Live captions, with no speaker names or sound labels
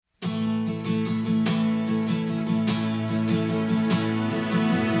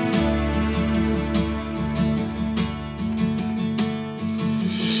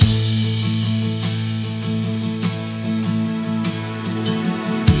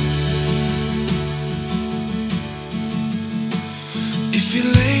If you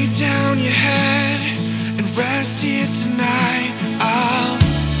lay down your head and rest here tonight, I'll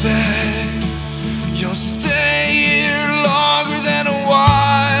bet you'll stay here longer than a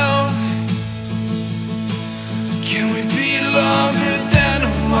while. Can we be longer than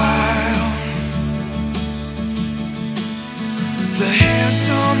a while? The hands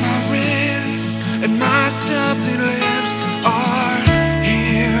on my wrists and my stuffy lips are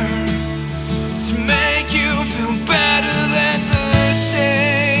here to make you feel better than the same.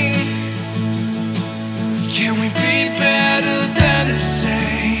 Can we be better than the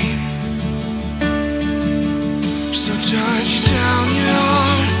same? So touch down your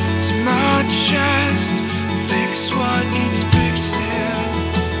heart to my chest, fix what needs fixing,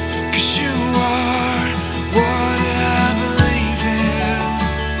 'cause you are what I believe in.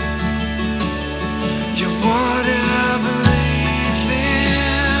 You're what I believe in.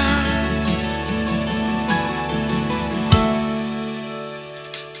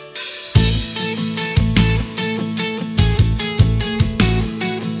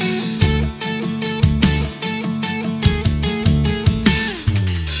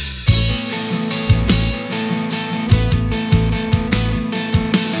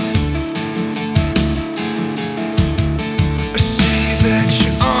 I see that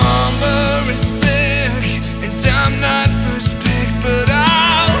your armor is thick, and I'm not first pick, but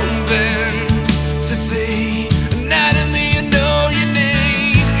I'll bend to the anatomy I know you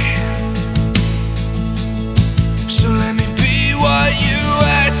need. So let me be what you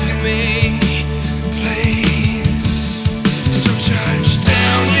ask of me, please. So touch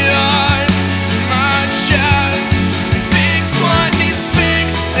down your heart to my chest, fix what needs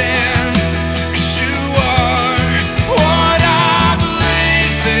fixing, 'cause you are what I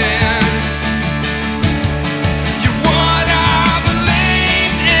believe in. You're what I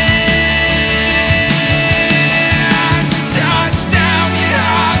believe in. So touch down your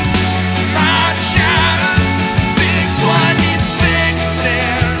heart to my chest, fix what needs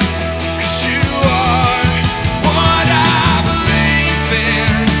fixing, 'cause you are what I believe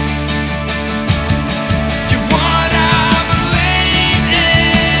in. You're what I believe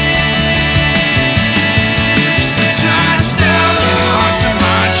in. So touch down your heart to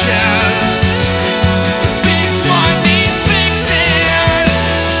my chest, fix what needs fixing,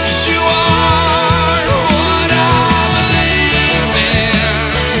 'cause you are what I believe in.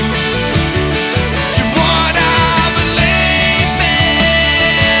 You're what I believe in.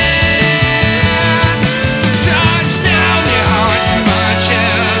 So touch down your heart to my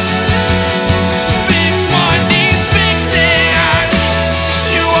chest, fix what needs fixing, 'cause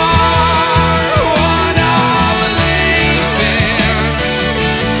you are what I believe in.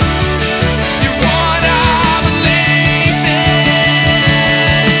 You're what I believe in.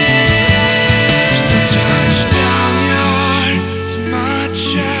 So touch down your heart to my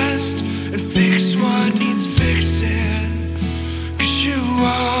chest and fix what needs fixing, 'cause you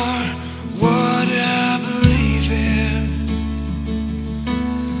are what I believe in.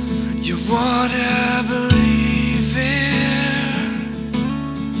 You're what I believe in.